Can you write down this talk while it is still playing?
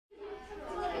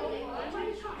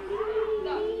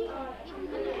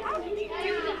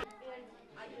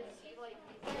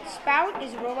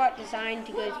is a robot designed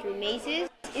to go through mazes.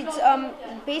 It's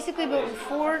basically built with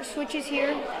 4 switches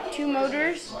here, 2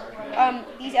 motors,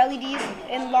 these LEDs,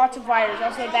 and lots of wires.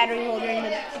 Also a battery holder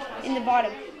in the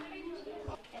bottom.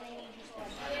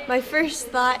 My first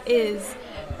thought is,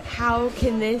 how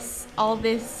can all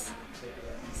this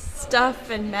stuff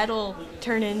and metal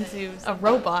turn into a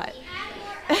robot?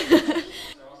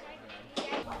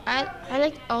 I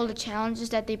liked all the challenges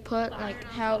that they put, like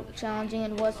how challenging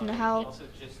it was and how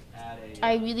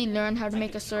I really learned how to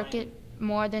make a circuit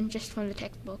more than just from the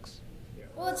textbooks.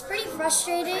 Well, it's pretty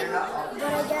frustrating, but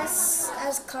I guess,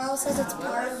 as Carl says, it's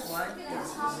part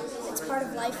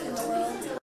of life in the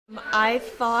world. I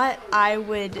thought I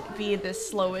would be the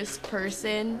slowest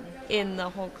person in the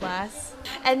whole class.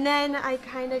 And then I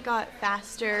kind of got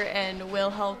faster, and Will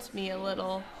helped me a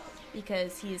little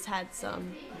because he's had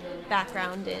some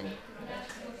background in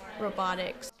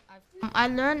robotics. I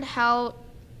learned how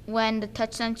when the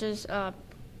touch sensors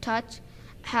touch,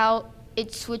 how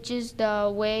it switches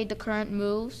the way the current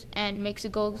moves and makes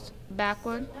it go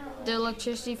backward. The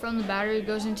electricity from the battery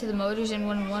goes into the motors, and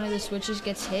when one of the switches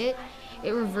gets hit,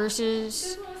 it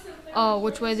reverses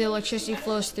which way the electricity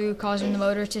flows through, causing the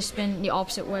motor to spin the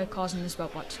opposite way, causing the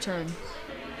Spout Bot to turn.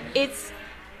 It's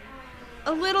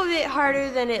a little bit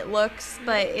harder than it looks,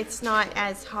 but it's not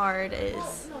as hard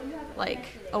as like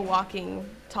a walking,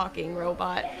 talking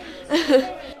robot.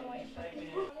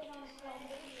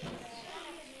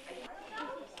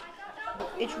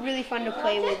 It's really fun to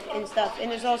play with and stuff,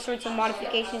 and there's all sorts of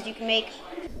modifications you can make.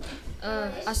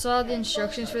 I saw the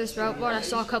instructions for the Spout Bot. I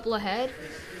saw a couple ahead,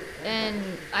 and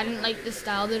I didn't like the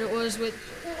style that it was with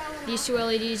these 2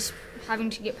 LEDs having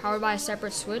to get powered by a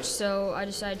separate switch, so I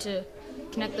decided to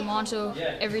connect them on so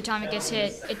every time it gets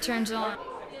hit, it turns on.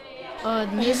 The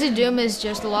Maze of Doom is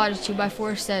just a lot of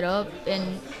 2x4 set up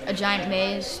in a giant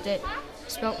maze that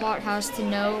Spout Bot has to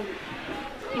know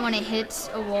when it hits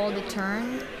a wall to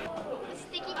turn.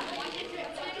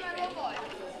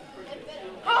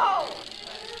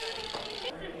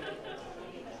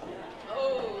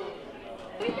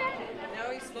 Now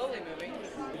he's slowly moving.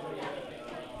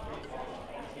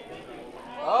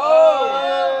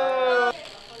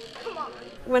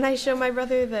 When I show my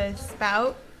brother the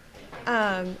spout,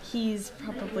 he's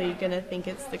probably gonna think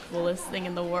it's the coolest thing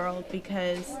in the world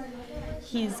because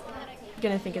he's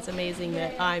gonna think it's amazing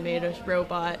that I made a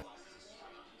robot.